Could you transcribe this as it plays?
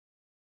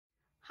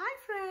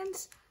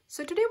friends.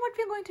 So today what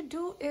we're going to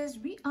do is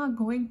we are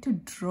going to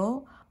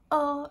draw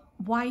a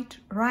white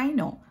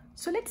rhino.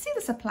 So let's see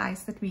the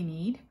supplies that we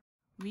need.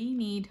 We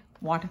need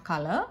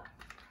watercolor,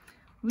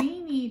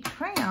 we need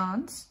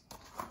crayons,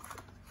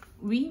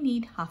 we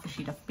need half a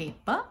sheet of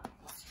paper,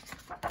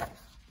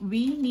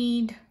 we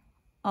need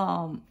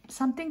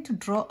something to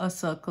draw a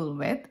circle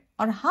with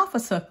or half a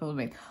circle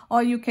with,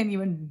 or you can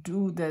even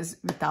do this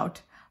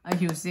without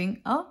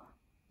using a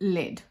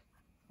lid.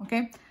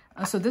 Okay,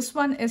 so this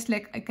one is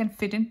like I can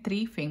fit in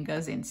 3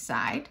 fingers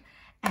inside,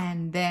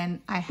 and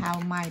then I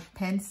have my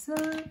pencil,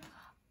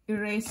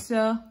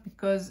 eraser,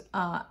 because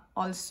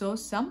also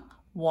some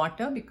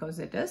water because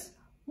it is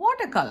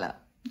watercolor.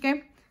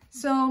 Okay,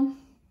 so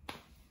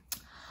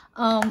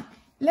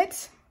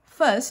let's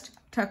first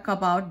talk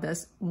about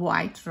this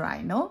white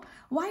rhino.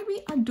 Why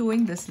we are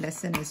doing this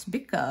lesson is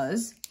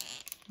because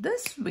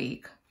this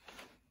week,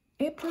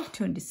 April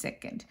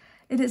 22nd,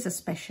 it is a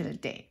special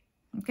day.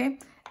 Okay,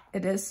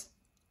 it is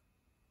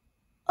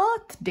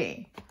Earth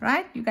Day,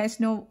 right? You guys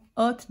know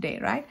Earth Day,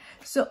 right?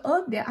 So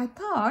Earth Day, I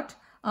thought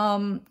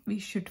we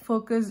should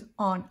focus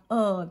on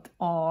Earth,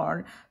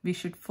 or we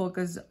should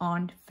focus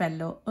on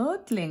fellow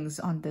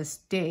Earthlings on this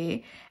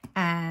day.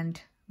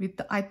 And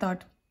I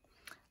thought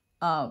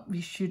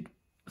we should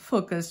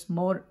focus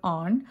more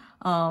on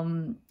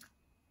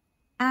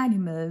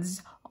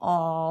animals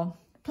or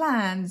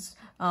plants,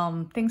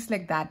 things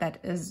like that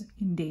is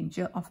in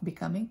danger of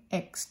becoming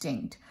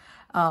extinct.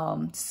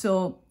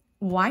 So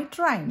white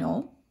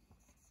rhino,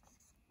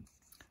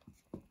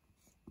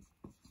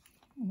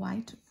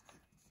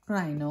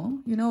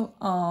 you know,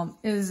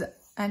 is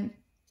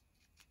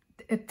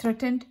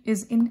threatened,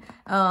 is in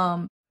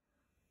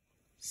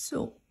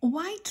so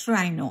white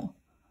rhinos,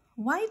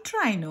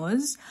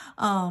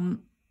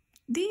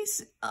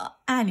 these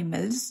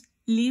animals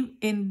live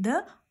in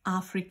the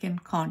African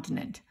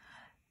continent.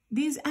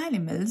 These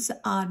animals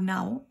are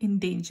now in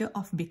danger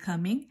of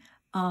becoming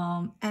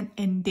an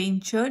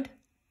endangered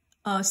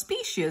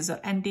species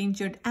or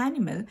endangered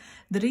animal.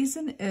 The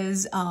reason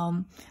is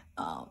long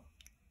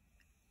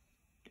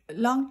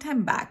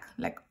time back,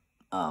 like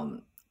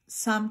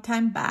some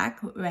time back,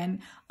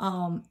 when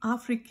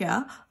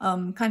African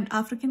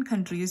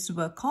countries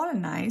were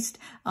colonized,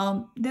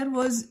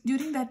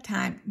 during that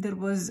time there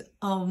was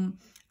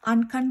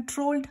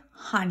uncontrolled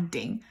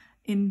hunting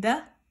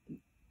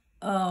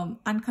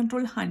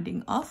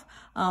of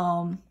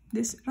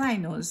these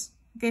rhinos.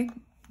 Okay,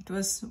 it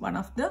was one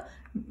of the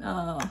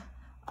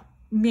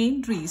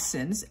main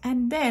reasons.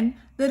 And then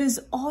there is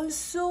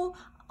also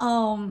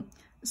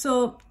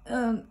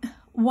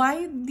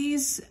why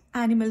these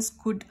animals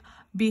could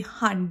be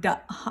hunted,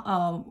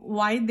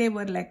 why they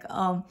were like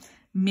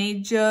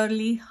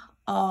majorly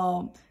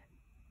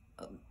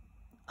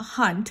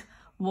hunt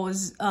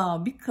was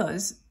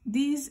because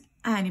these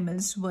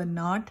animals were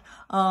not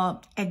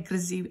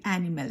aggressive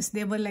animals.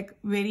 They were like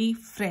very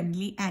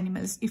friendly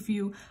animals. If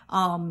you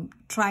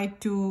try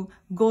to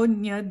go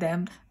near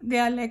them,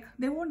 they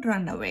won't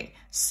run away.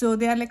 So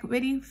they are like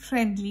very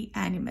friendly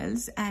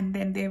animals. And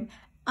then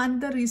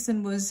another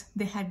reason was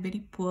they had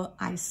very poor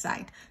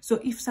eyesight. So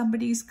if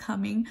somebody is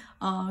coming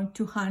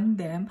to hunt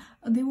them,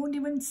 they won't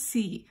even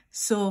see.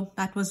 So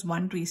that was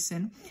one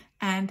reason.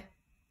 And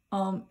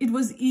it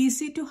was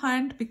easy to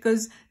hunt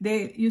because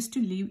they used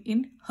to live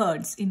in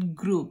herds, in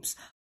groups.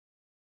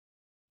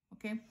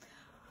 Okay,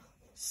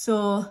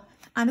 so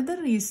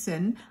another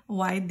reason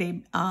why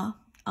they are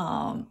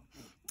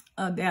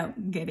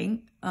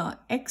getting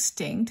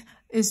extinct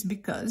is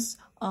because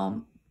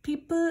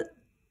people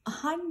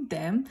hunt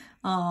them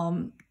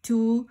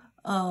to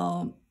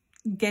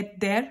get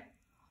their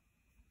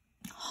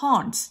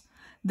horns.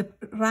 The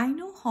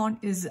rhino horn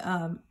is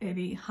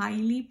very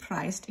highly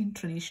prized in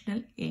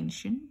traditional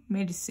ancient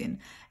medicine,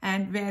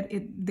 and where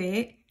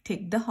they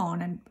take the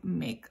horn and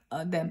make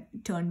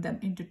turn them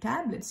into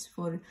tablets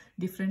for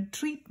different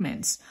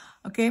treatments.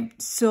 Okay,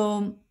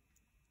 so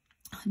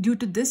due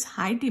to this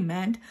high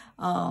demand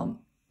of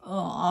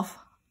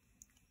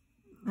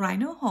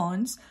rhino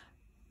horns,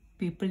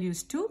 people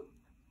used to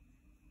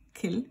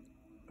kill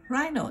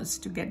rhinos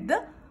to get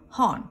the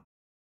horn.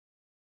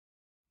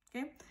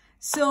 Okay,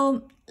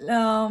 so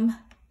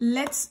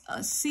let's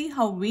see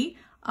how we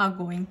are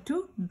going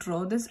to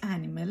draw this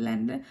animal,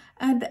 and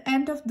at the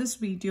end of this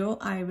video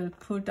I will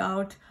put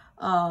out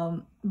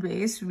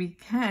ways we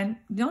can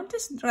not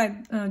just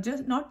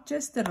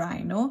the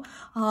rhino,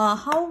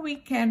 how we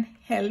can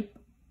help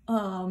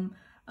our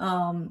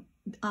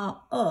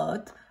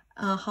earth,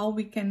 how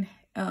we can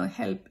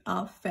help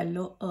our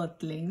fellow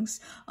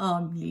earthlings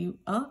live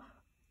a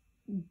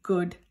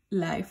good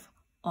life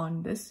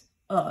on this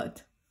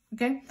earth.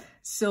 Okay,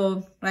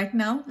 so right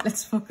now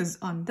let's focus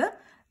on the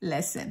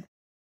lesson.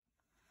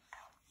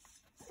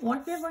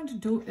 What we are going to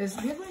do is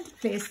we are going to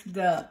place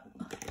the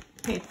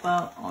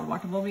paper or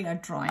whatever we are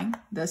drawing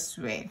this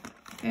way.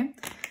 Okay,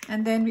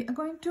 and then we are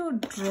going to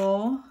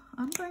draw.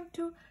 I'm going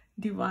to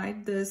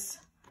divide this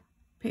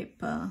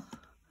paper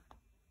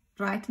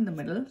right in the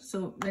middle.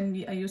 So when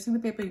we are using the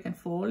paper, you can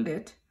fold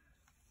it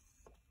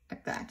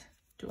like that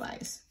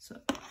twice. So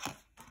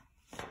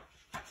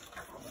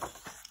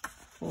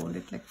fold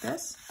it like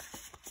this,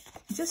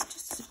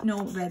 just to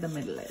know where the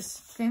middle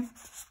is. Okay,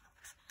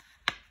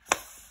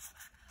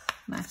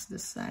 match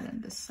this side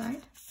and this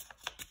side.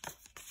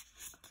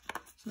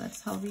 So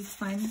that's how we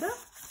find the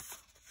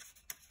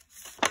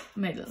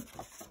middle.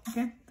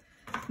 Okay,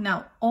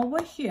 now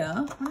over here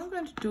what I'm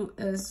going to do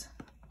is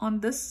on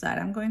this side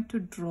I'm going to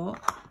draw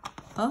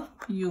a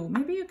U.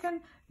 Maybe you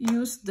can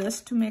use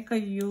this to make a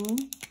U,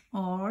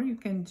 or you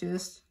can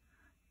just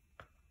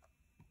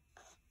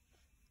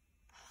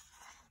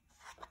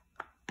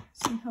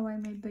see how I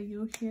made the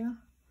U here.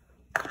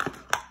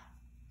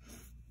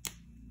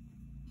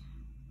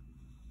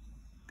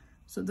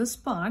 So this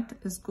part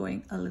is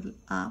going a little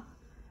up.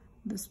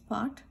 This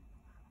part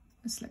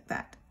is like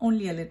that,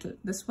 only a little.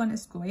 This one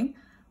is going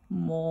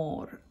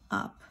more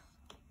up.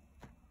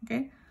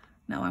 Okay,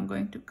 now I'm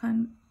going to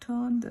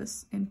turn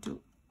this into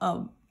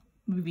a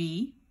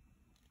V,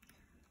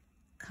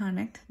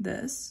 connect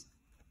this,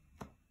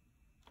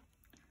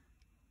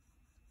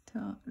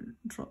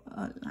 draw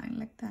a line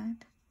like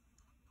that,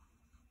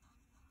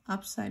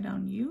 upside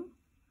down U,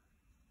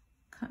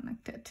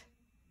 connect it.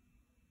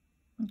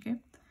 Okay,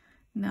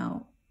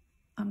 now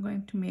I'm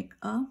going to make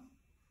a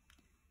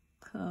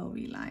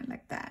curvy line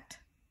like that.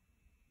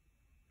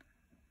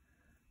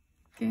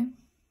 Okay,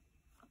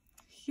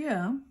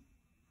 here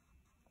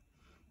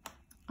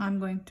I'm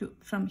going to,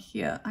 from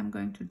here I'm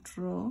going to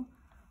draw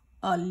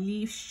a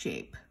leaf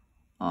shape,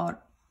 or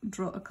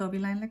draw a curvy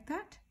line like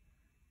that,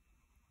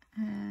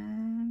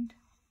 and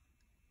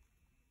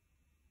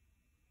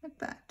like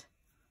that.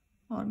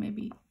 Or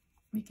maybe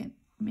we can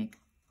make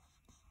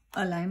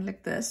a line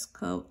like this,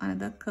 curve,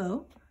 another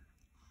curve,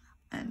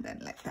 and then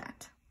like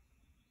that.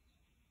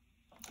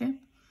 Okay,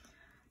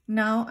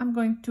 now I'm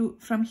going to,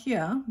 from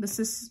here, this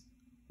is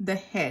the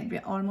head,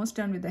 we're almost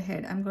done with the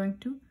head. I'm going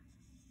to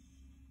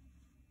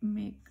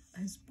make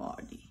his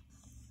body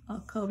a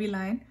curvy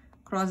line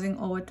crossing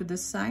over to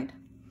this side,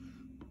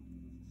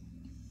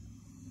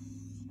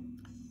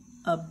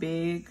 a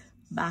big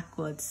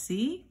backward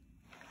C.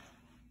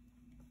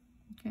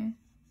 Okay,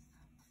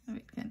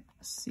 we can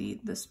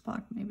see this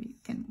part, maybe you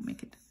can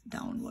make it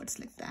downwards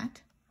like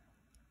that.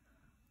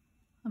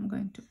 I'm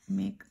going to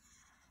make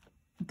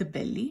the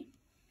belly,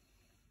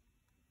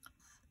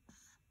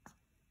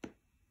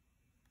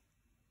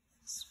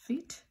 his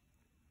feet,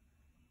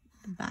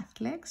 the back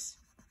legs,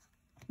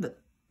 the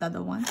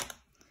other one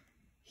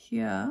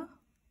here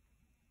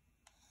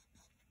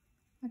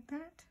like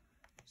that.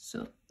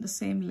 So the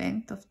same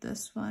length of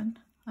this one,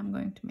 I'm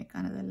going to make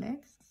another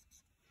leg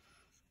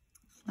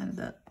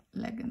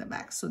in the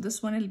back. So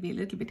this one will be a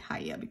little bit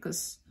higher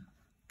because,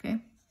 okay,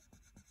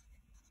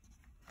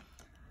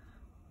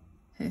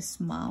 his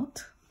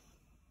mouth,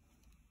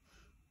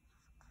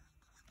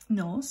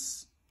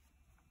 nose,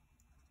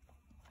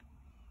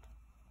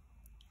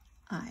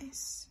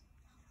 eyes.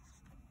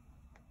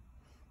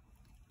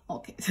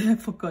 Okay, so I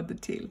forgot the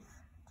tail.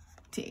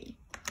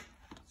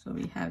 So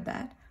we have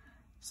that.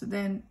 So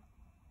then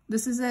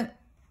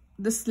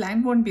this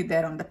line won't be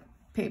there on the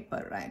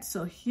paper, right?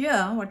 So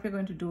here what we're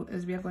going to do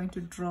is we are going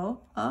to draw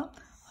a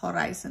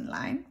horizon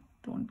line.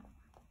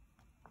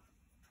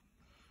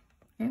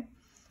 Okay,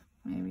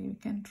 maybe we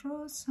can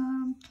draw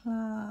some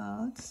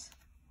clouds.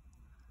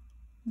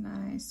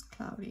 Nice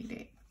cloudy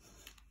day.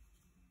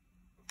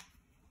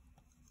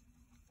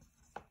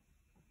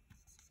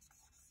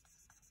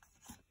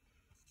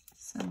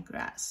 Some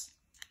grass.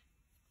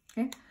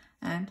 Okay,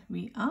 and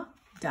we are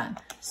done.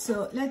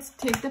 So let's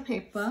take the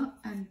paper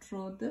and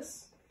draw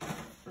this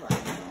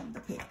right on the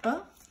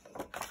paper.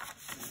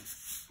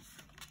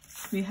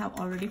 We have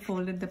already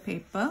folded the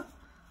paper.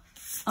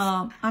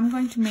 I'm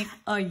going to make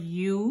a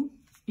U.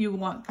 You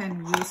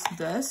can use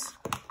this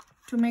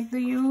to make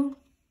the U,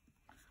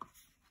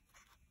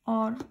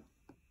 or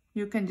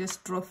you can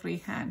just draw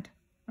freehand,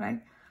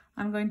 right?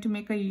 I'm going to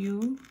make a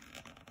U.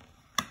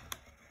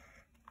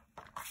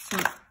 So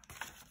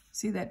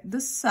see that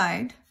this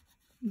side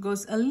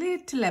goes a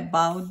little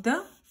above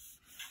the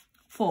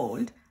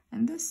fold,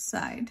 and this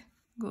side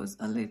goes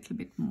a little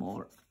bit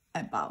more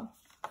above.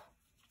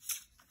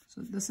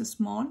 So this is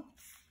small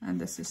and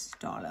this is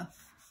taller.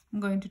 I'm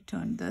going to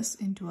turn this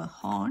into a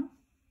horn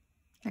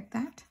like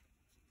that.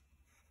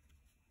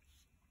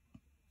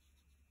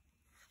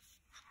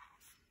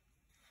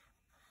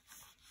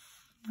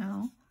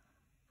 Now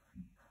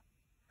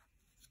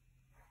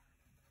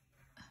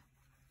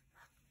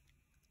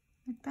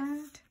like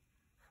that.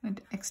 I'm going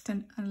to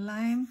extend a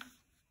line,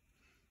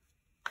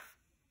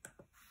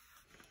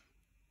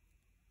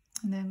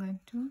 and then I'm going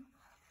to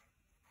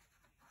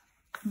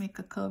make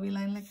a curvy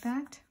line like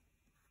that.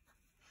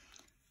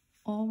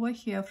 Over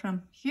here,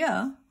 from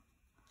here,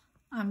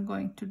 I'm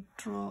going to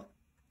draw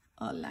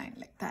a line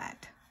like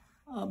that,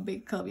 a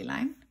big curvy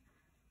line.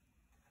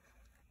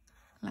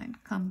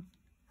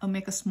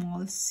 Make a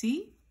small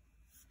C,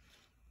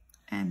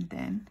 and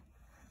then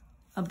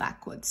a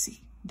backward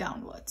C,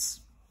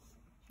 downwards.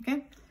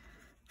 Okay.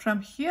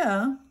 From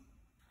here,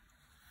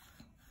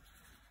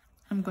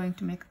 I'm going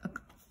to make a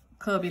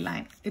curvy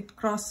line. It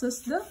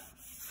crosses the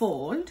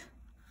fold.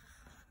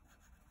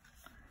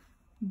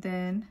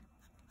 Then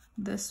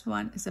this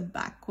one is a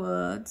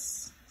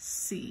backwards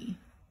C,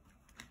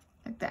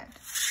 like that.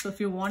 So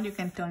if you want, you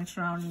can turn it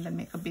around and then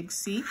make a big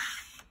C.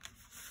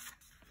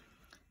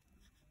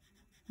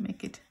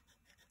 Make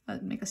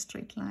a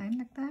straight line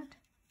like that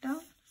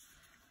down.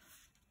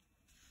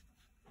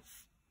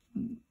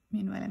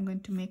 Meanwhile, I'm going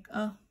to make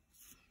I'm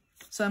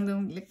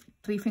going like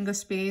 3-finger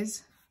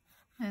space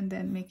and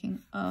then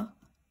making a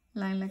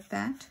line like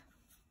that.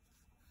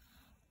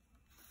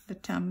 The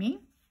tummy.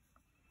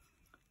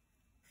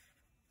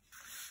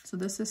 So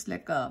this is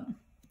like a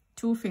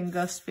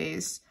 2-finger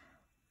space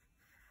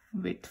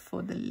width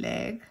for the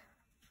leg,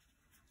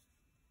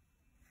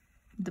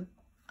 the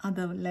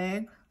other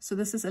leg. So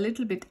this is a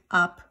little bit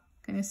up.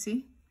 Can you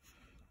see?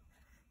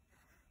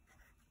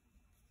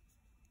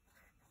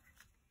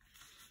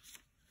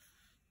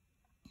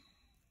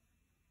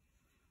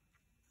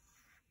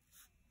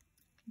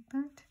 Like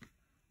that.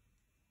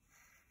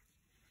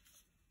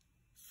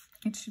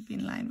 It should be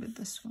in line with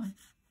this one.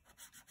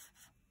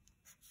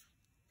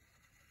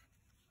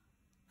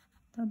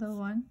 The other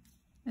one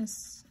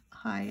is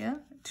higher.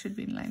 It should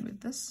be in line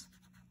with this.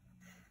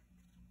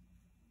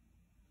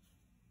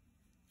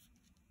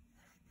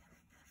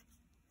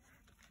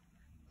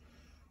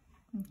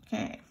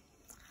 Okay,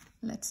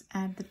 let's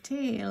add the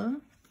tail,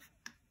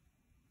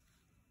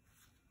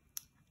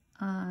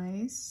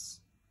 eyes,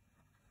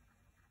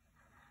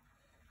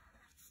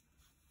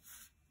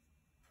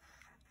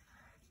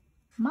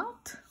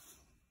 mouth,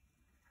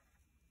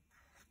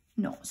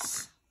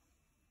 nose.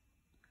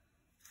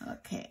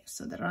 Okay,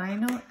 so the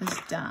rhino is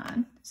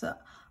done. So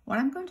what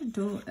I'm going to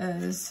do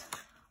is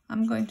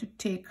I'm going to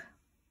take,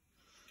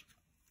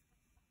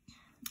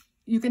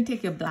 you can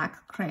take your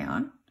black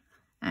crayon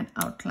and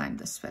outline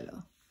this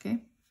fellow, okay?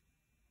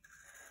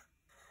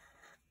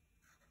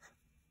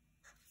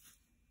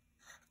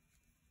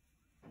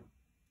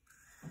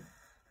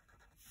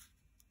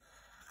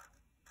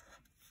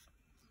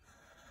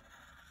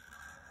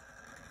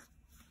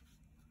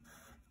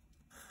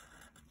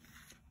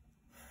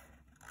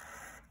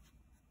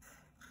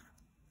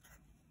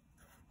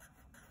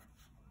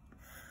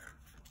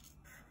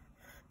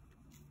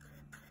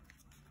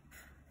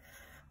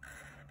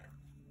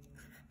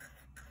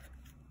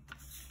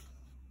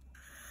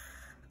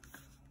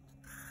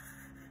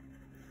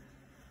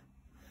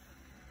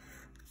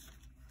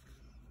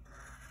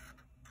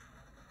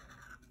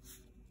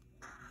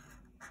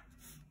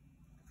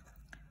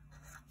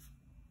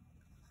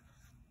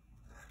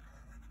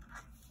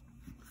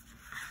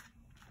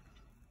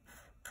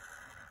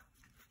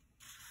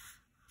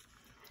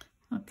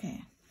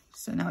 Okay,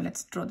 so now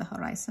let's draw the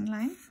horizon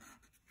line.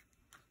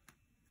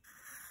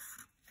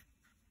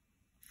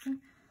 Okay.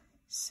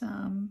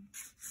 Some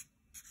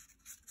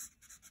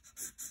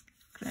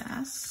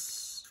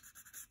grass.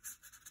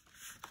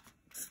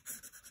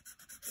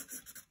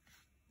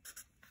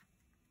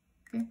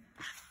 Okay,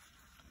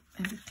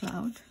 and a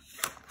cloud.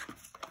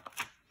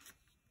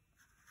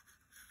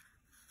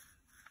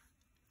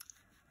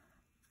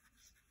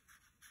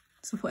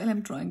 So while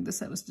I'm drawing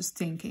this, I was just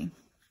thinking,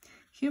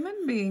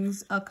 human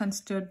beings are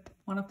considered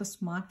one of the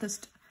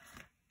smartest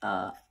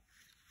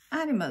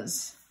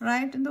animals,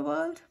 right, in the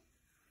world.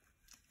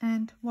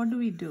 And what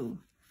do?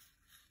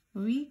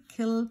 We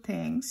kill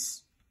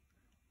things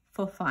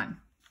for fun.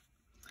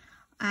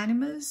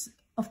 Animals,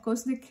 of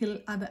course, they kill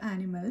other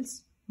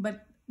animals,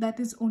 but that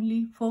is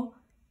only for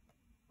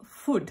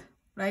food,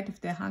 right?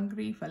 If they're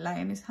hungry, if a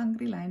lion is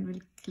hungry, lion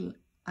will kill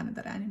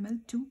another animal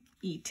to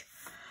eat.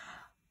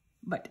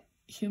 But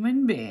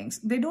human beings,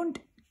 they don't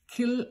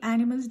kill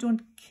animals,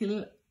 don't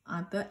kill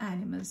other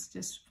animals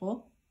just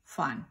for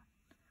fun.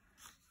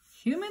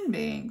 Human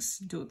beings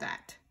do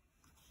that.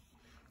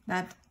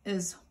 That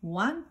is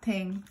one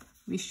thing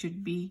we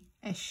should be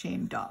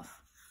ashamed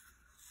of.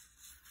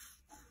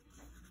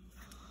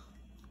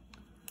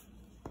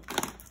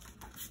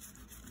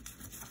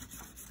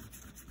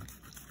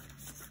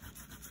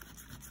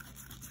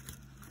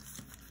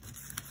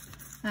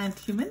 And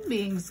human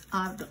beings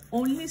are the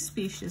only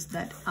species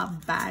that are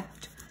bad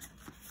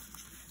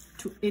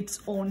to its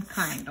own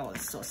kind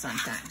also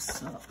sometimes.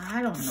 So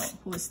I don't know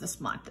who is the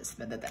smartest,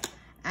 whether the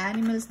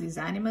animals, these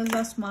animals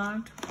are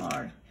smart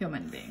or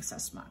human beings are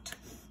smart.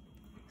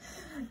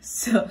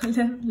 So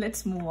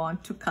let's move on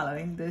to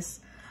coloring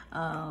this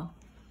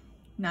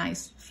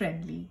nice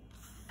friendly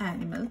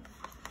animal.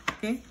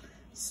 Okay,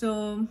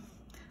 so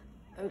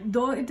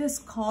though it is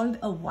called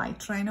a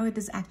white rhino, it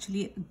is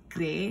actually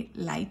gray,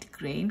 light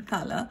gray in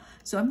color.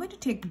 So I'm going to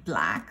take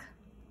black,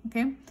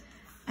 okay,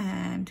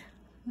 and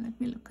let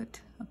me look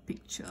at a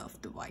picture of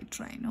the white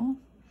rhino.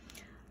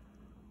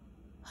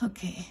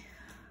 Okay,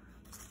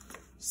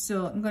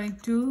 so I'm going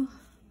to,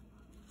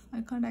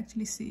 I can't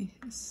actually see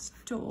his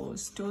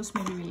toes.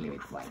 Maybe we'll leave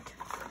it white.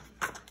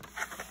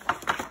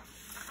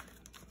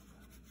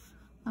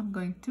 I'm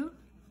going to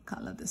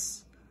color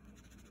this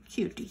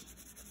cutie.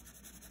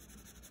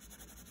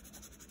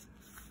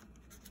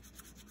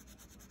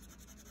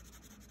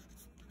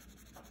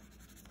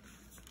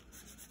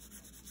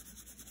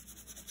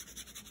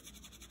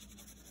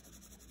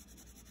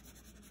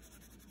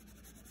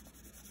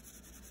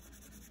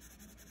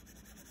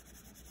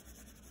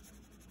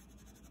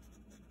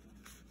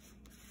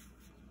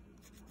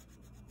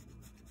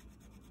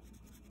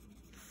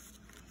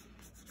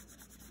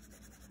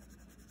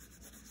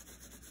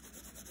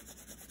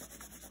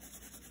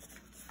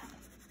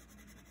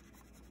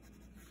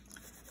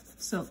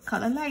 So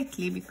color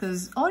lightly,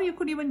 because, or you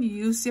could even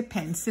use your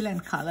pencil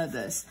and color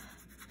this.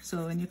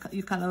 So when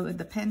you color with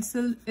the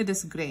pencil, it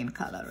is grain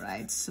color,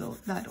 right? So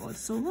that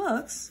also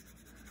works.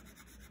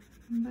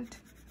 But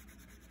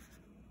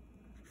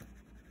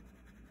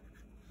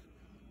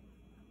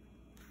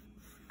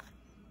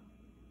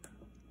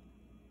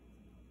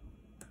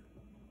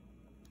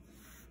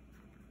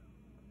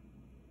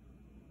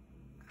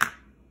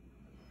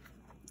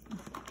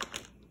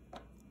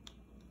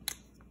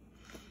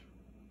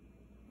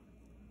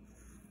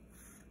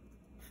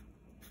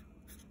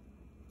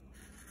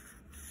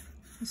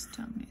this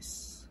tummy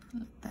is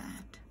like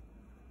that.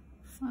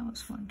 I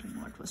was wondering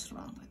what was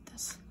wrong with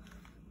this.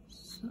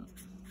 So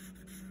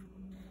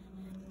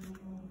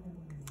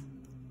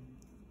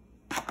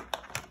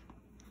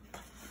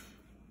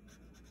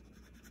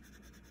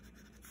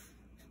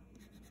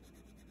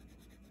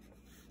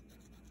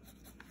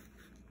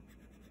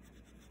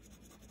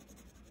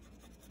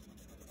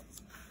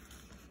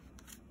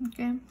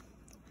okay.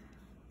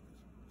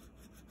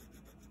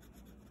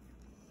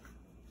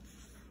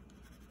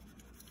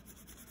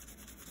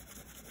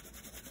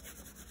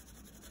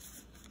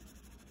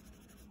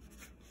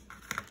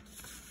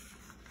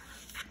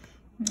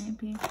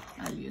 Maybe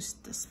I'll use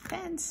this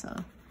pencil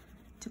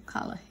to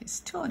color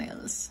his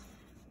toenails.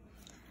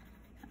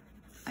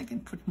 I can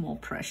put more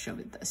pressure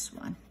with this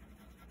one.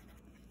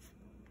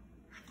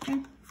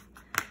 Okay.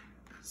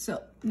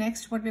 So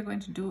next what we're going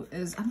to do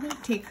is I'm going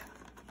to take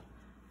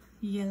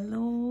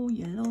yellow,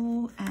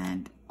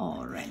 and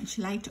orange,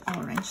 light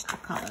orange, to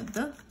color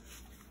the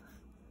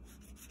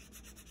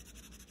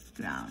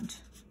ground.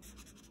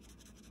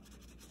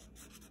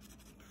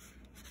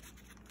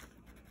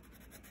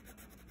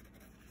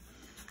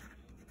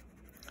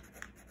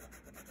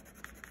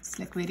 It's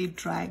like very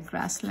dry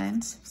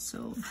grasslands,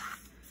 so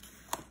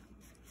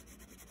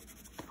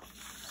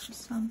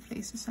some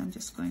places I'm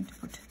just going to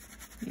put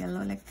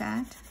yellow like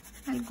that.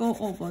 I'll go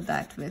over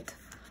that with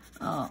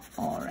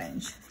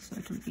orange, so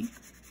it will be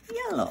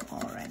yellow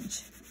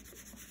orange.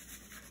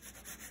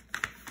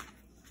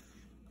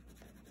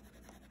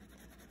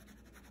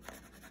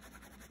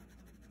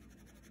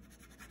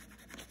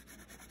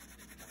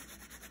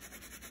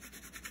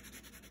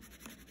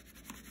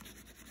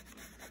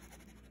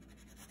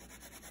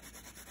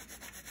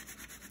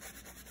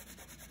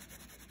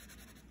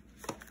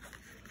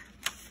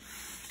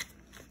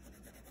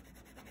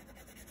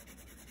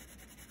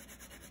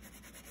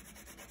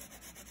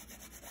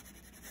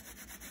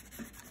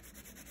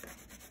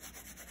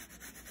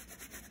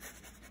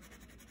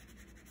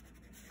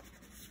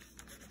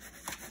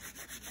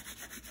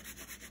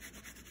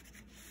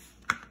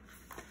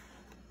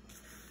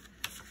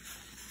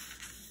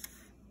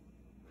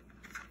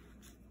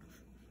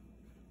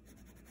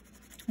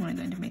 I'm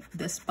going to make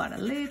this part a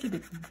little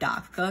bit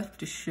darker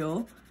to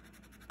show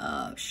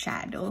a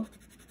shadow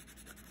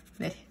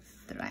where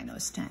the rhino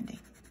is standing.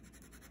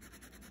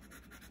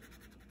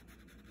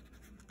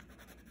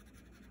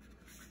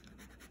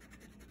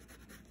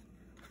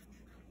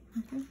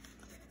 Okay,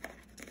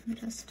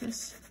 just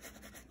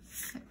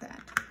like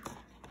that.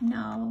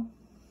 Now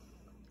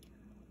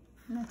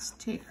let's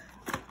take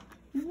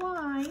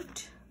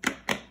white,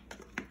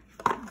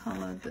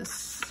 color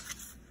this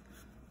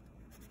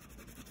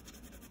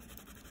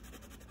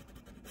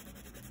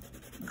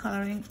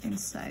coloring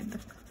inside the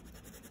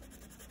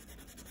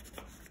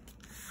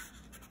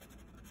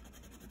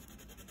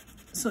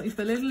so if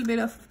a little bit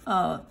of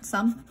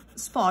some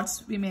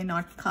spots we may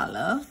not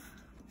color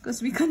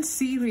because we can't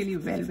see really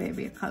well where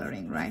we're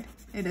coloring, right?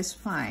 It is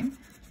fine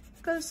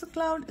because the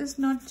cloud is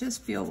not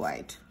just pure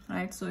white,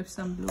 right? So if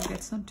some blue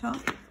gets on top,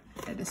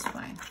 it is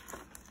fine.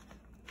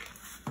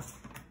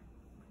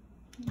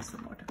 It's the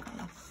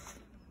watercolor.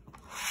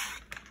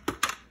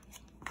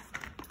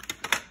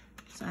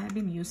 So I have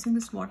been using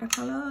this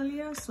watercolor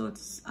earlier, so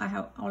I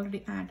have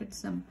already added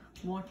some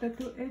water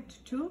to it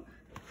to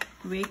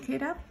wake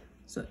it up.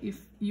 So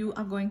if you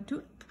are going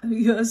to,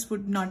 yours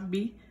would not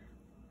be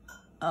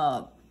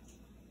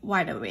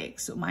wide awake.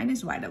 So mine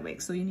is wide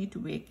awake. So you need to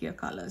wake your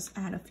colors.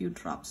 Add a few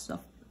drops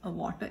of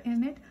water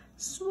in it,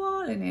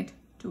 swirl in it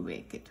to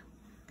wake it.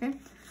 Okay.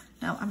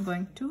 Now I'm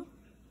going to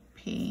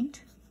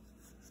paint.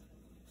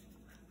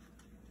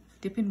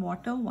 Dip in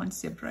water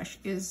once your brush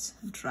is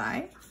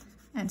dry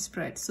and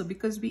spread. So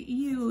because we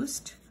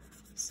used,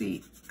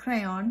 see,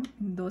 crayon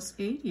in those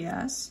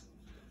areas,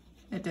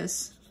 it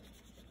is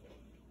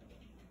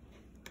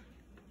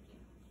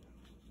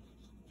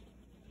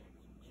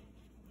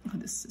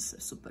this is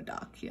super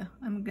dark here.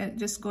 I'm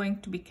just going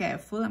to be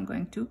careful. I'm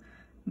going to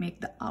make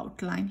the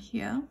outline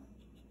here.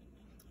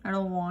 I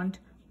don't want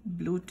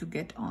blue to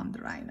get on the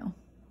rhino.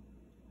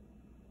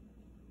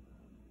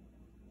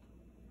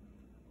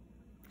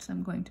 So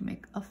I'm going to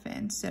make a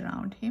fence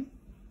around him.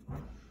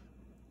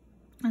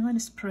 I'm going to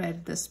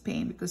spread this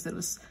paint because there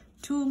was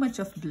too much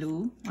of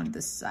blue on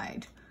this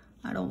side.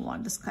 I don't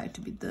want the sky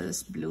to be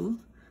this blue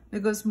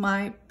because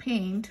my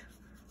paint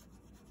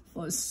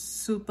was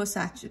super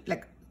saturated.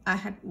 Like I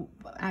had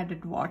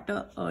added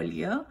water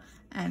earlier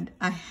and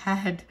I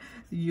had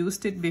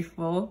used it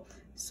before.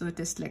 So it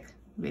is like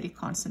very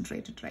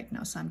concentrated right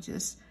now. So I'm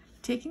just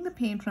taking the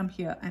paint from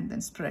here and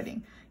then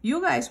spreading.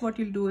 You guys, what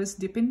you'll do is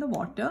dip in the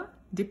water,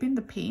 dip in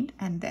the paint,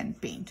 and then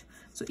paint.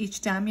 So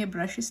each time your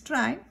brush is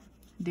dry,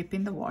 dip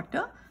in the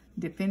water,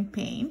 dip in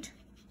paint,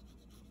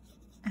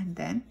 and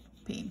then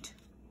paint.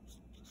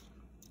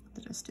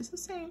 The rest is the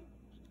same.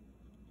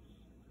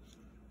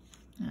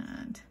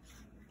 And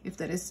if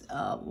there is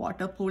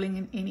water pooling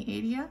in any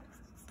area,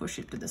 push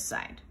it to the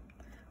side.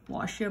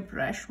 Wash your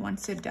brush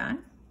once you're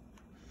done.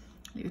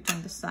 Leave it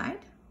on the side.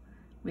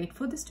 Wait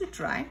for this to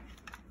dry.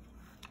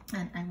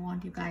 And I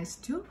want you guys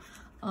to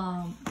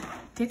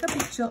take a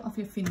picture of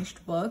your finished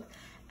work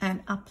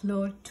and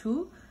upload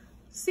to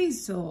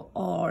CISO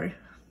or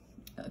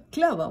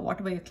Clever,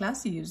 whatever your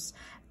class you use.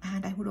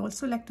 And I would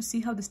also like to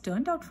see how this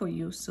turned out for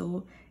you.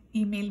 So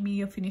email me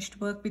your finished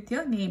work with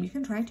your name. You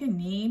can write your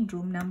name,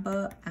 room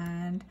number,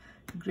 and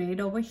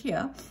grade over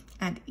here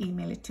and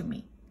email it to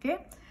me.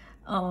 Okay.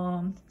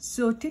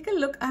 So take a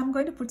look. I'm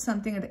going to put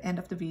something at the end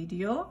of the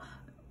video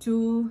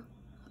to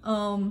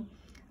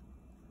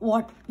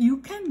what you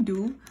can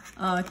do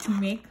to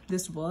make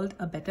this world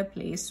a better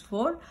place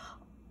for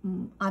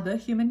other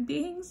human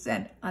beings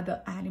and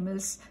other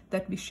animals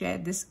that we share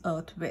this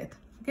earth with.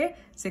 Okay,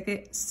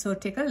 so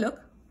take a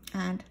look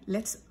and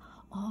let's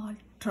all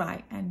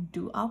try and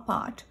do our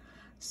part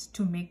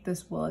to make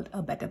this world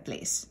a better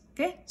place.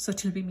 Okay, so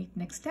till we meet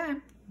next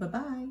time,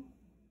 bye-bye.